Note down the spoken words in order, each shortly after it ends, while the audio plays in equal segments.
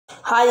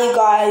Hi you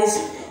guys,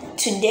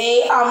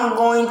 today I'm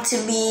going to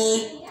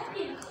be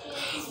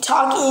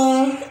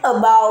talking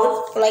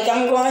about,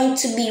 I'm going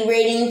to be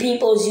rating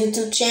people's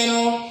YouTube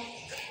channel.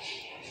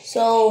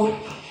 So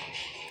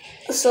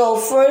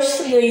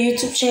first, the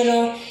YouTube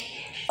channel,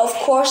 of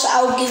course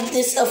I'll give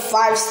this a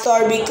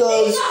 5-star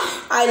because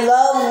I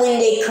love when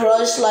they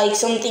crush like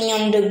something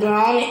on the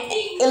ground.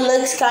 It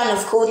looks kind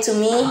of cool to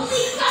me,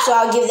 so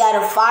I'll give that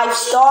a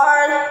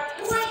 5-star.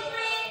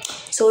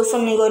 So if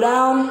I'm gonna go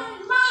down.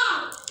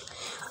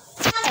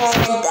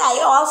 And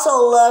I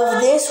also love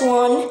this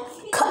one.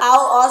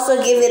 I'll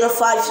also give it a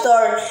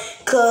 5-star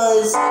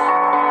because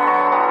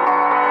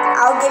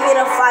I'll give it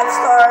a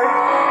 5-star.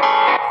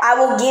 I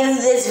will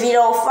give this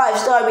video a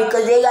 5-star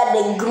because they got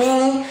the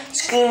green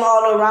screen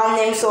all around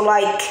them. So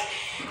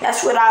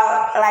that's what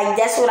I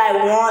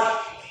want.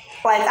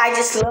 I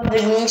just love the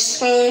green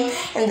screen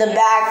in the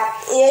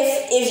back.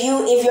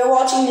 If you're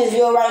watching this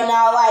video right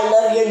now, I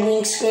love your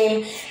green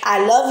screen.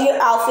 I love your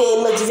outfit. It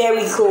looks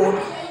very cool.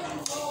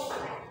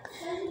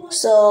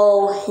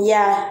 So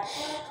yeah,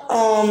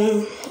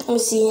 let me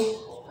see.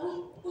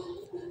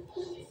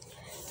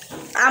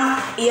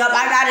 I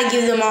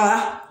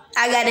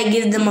gotta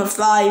give them a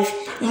 5.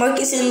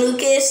 Marcus and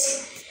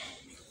Lucas,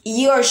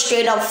 you are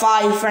straight up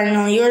 5 right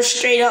now. You're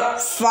straight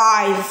up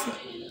 5.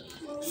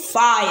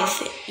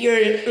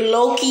 You're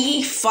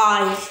low-key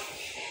 5.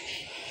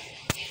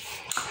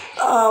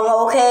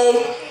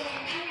 Okay.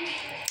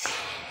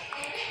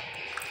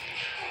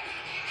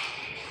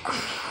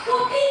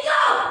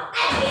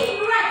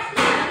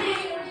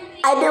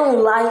 I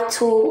don't like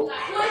to.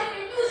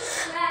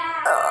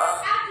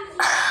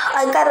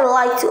 I gotta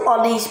lie to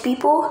all these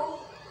people.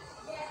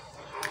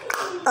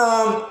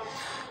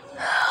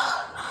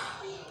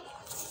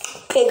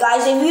 Okay,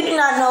 guys, if you do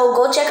not know,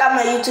 go check out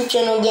my YouTube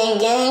channel,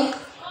 gang.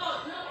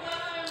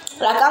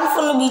 I'm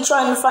gonna be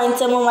trying to find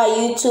some of my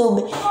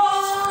YouTube.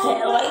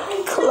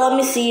 Let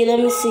me see.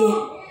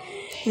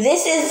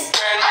 This is.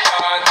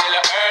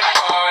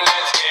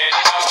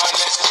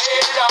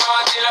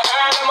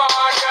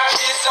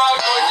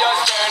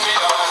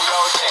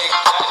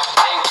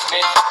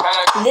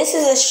 This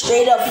is a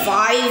straight up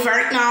 5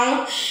 right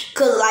now,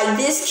 cause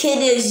this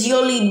kid is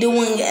usually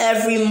doing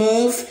every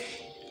move.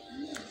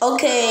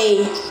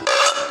 Okay.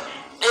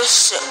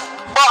 This shit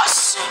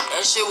bustin'.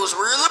 That shit was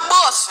really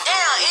bustin'.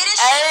 Damn, it is.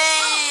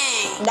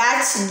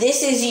 Hey.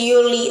 This is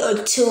usually a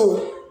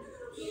 2.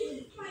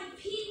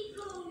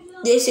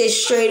 This is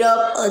straight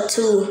up a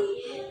 2.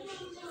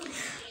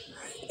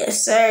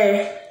 Yes,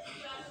 sir.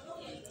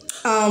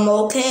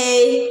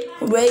 Okay.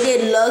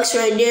 Rated Lux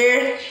right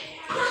there.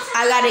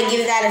 I gotta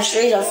give that a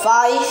straight up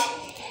 5.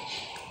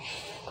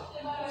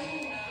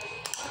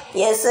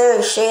 Yes,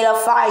 sir. Straight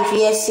up 5.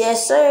 Yes,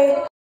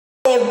 sir.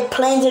 If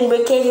Planes and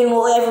Brookhaven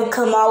will ever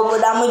come out,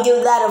 but I'm gonna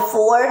give that a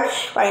 4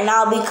 right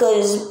now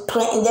because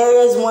there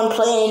is one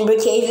plane in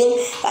Brookhaven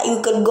that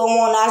you could go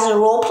on as a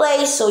role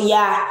play. So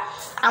yeah,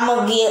 I'm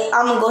gonna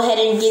go ahead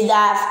and give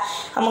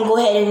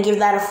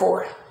that a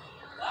 4.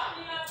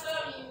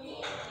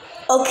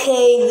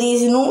 Okay,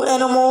 these new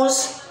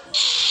animals,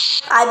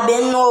 I've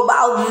been know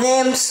about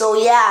them, so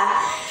yeah,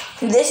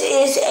 this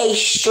is a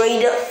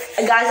straight up,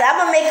 guys, I'm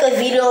gonna make a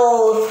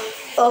video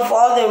of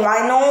all the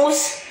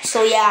rhinos,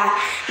 so yeah,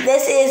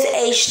 this is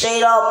a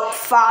straight up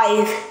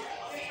 5.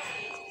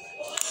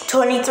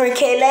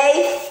 23K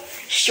lay,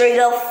 straight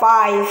up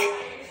 5.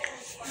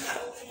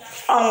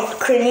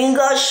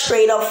 Kreninga,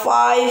 straight up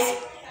 5.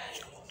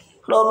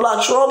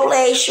 Roblox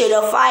roleplay, straight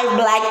up 5.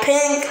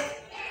 Blackpink,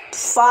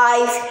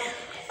 5.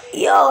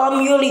 Yo,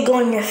 I'm really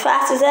going as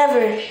fast as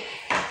ever.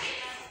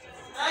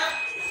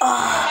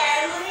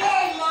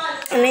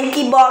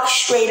 Linky Box,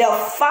 straight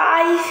up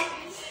 5.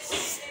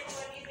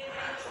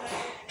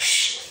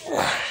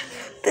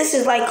 This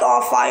is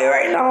all fire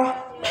right now.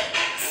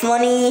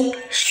 Funny,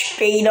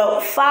 straight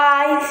up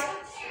 5.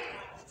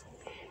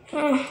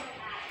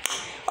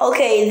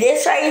 Okay,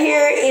 this right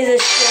here is a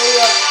straight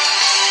up.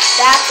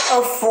 That's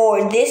a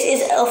 4. This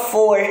is a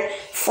 4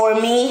 for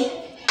me.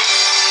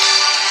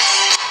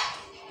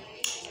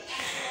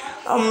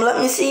 Let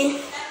me see.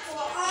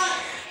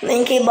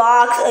 Linky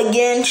Box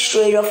again,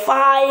 straight up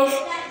 5.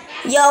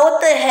 Yo,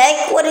 what the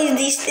heck? What is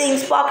these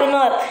things popping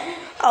up?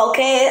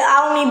 Okay,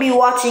 I only be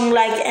watching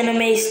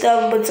anime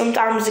stuff, but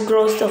sometimes the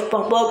gross stuff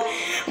pop up.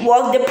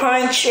 Walk the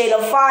Prank, straight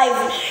up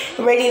 5.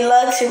 Ready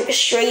Lux,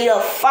 straight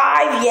up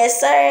 5. Yes,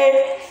 sir.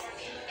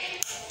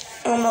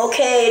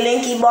 Okay,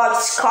 Linky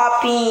Box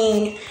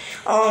copying.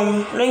 How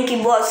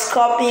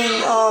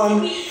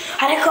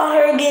do I call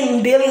her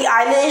again? Billie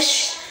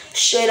Eilish,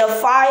 straight up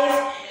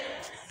 5.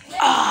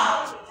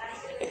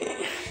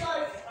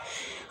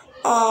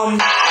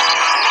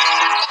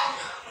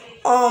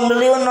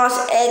 Lil Nas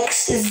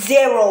X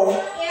 0.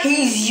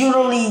 He's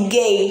usually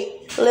gay.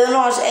 Lil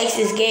Nas X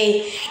is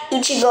gay.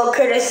 Ichigo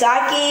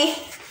Kurosaki,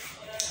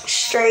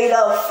 straight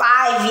up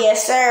 5.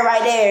 Yes, sir,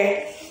 right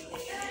there.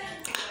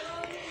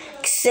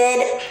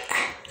 Said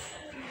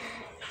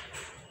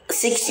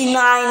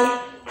 69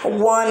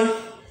 1.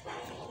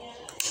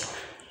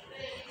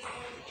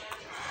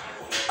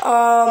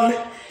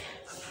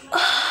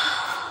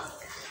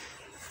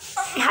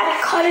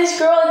 this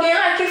girl again?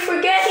 I keep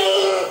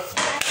forgetting.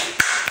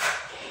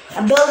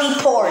 Billy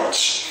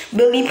Porch.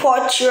 Billy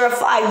Porch, you're a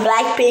 5.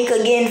 Blackpink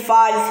again,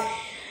 5.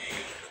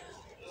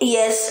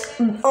 Yes.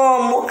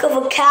 Look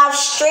of a calf,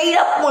 straight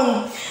up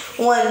 1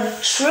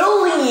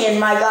 trillion,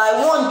 my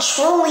guy. 1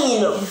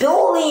 trillion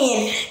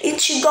billion.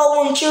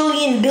 Ichigo 1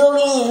 trillion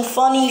billion.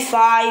 Funny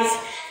 5.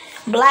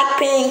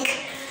 Blackpink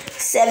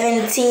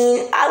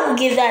 17. I will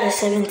give that a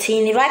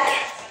 17 if I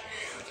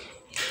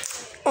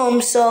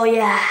can. So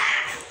yeah.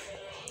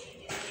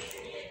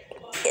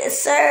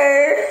 Yes,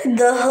 sir.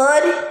 The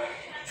Hood.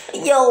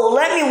 Yo,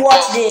 let me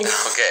watch this.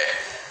 Okay.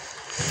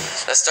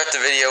 Let's start the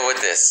video with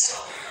this.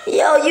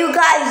 Yo, you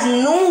guys,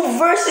 Noob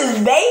versus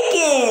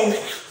Bacon.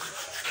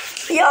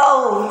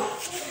 Yo,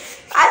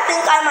 I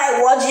think I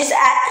might watch this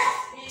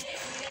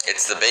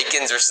It's the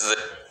Bacons versus the...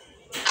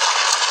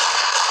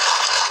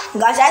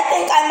 Guys, I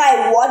think I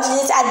might watch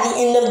this at the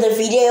end of the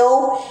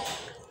video.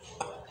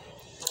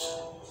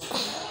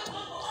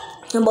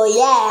 But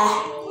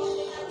yeah.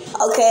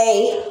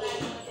 Okay.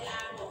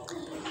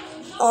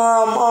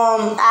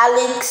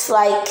 Alex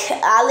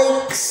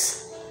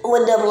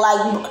with the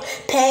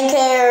pink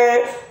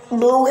hair,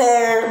 blue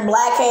hair,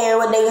 black hair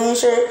with the green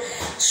shirt,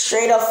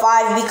 straight up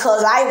 5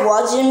 because I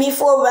watched him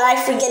before, but I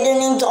forget their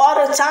names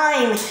all the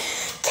time.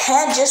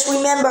 Can't just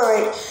remember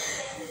it.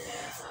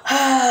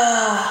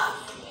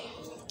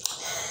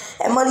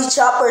 And Money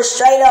Chopper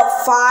straight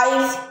up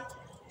 5.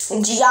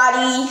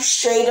 Giatti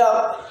straight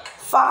up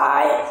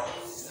 5.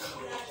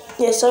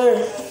 Yes,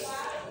 sir.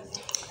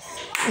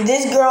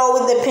 This girl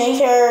with the pink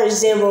hair,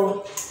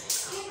 0.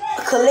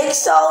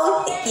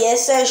 Calixto,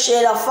 yes sir,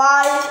 straight up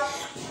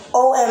 5.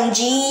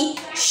 OMG,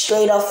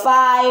 straight up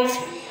 5.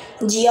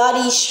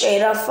 Giatti,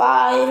 straight up 5.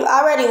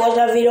 I already watched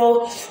that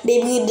video.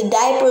 Baby the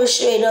diaper,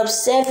 straight up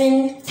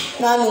 7.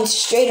 No, I mean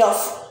straight up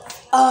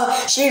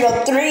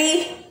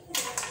 3.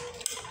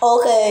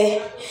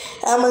 Okay.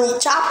 Emily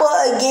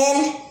Chopper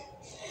again,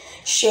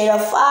 straight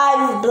up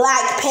 5.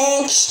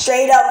 Blackpink,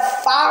 straight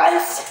up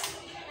 5.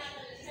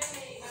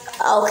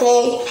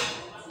 Okay.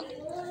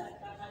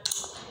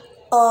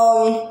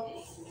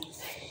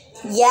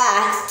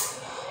 Yeah.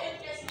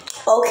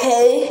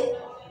 Okay.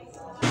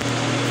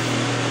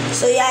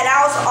 So yeah, that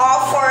was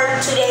all for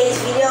today's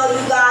video,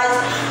 you guys.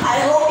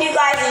 I hope you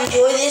guys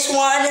enjoyed this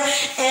one,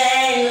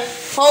 and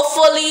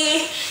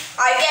hopefully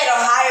I get a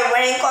higher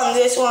rank on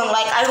this one.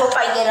 I hope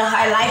I get a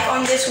high like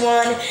on this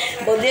one.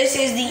 But this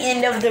is the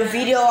end of the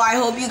video. I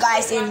hope you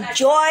guys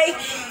enjoy,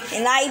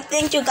 and I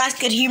think you guys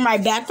could hear my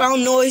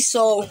background noise,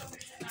 so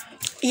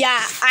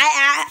yeah,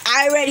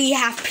 I already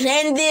have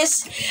planned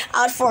this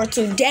out for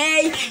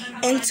today,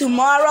 and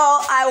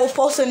tomorrow I will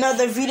post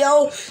another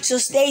video, so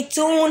stay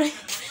tuned.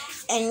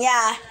 And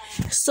yeah,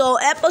 so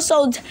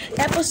episode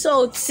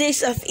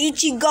 6 of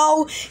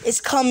Ichigo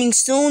is coming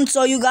soon,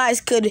 so you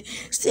guys could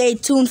stay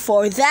tuned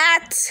for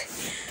that.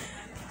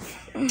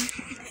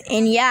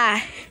 And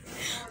yeah,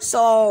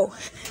 so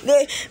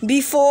like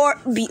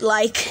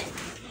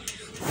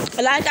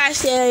I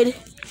said,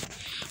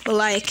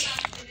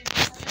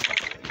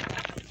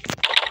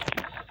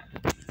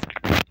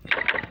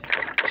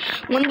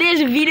 when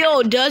this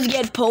video does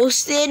get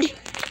posted,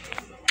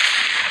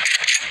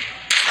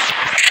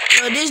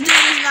 this dude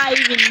is not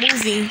even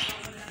moving.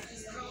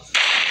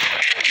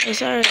 Yes,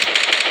 sir.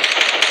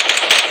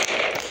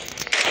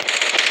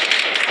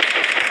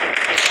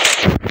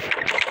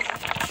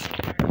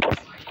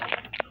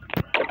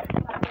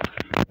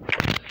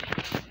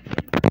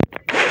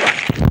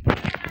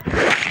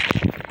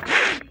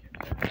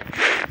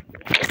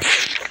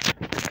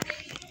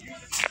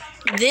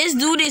 This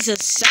dude is a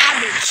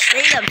savage,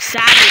 straight up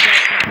savage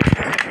right now.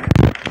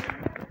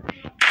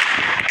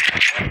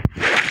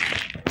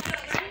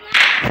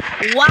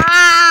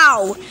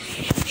 Wow,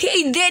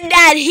 he did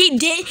that.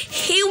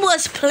 He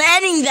was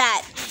planning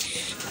that.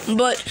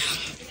 But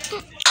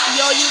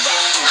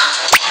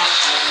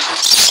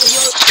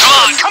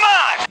Come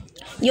on!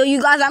 Yo,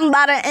 you guys, I'm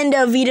about to end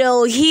the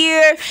video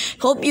here.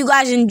 Hope you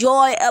guys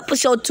enjoy.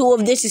 Episode 2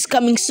 of this is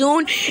coming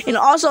soon, and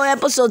also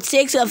episode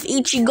 6 of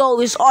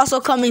Ichigo is also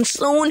coming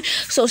soon.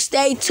 So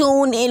stay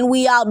tuned, and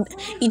we out,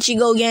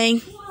 Ichigo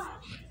gang.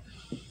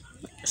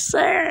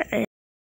 Sir.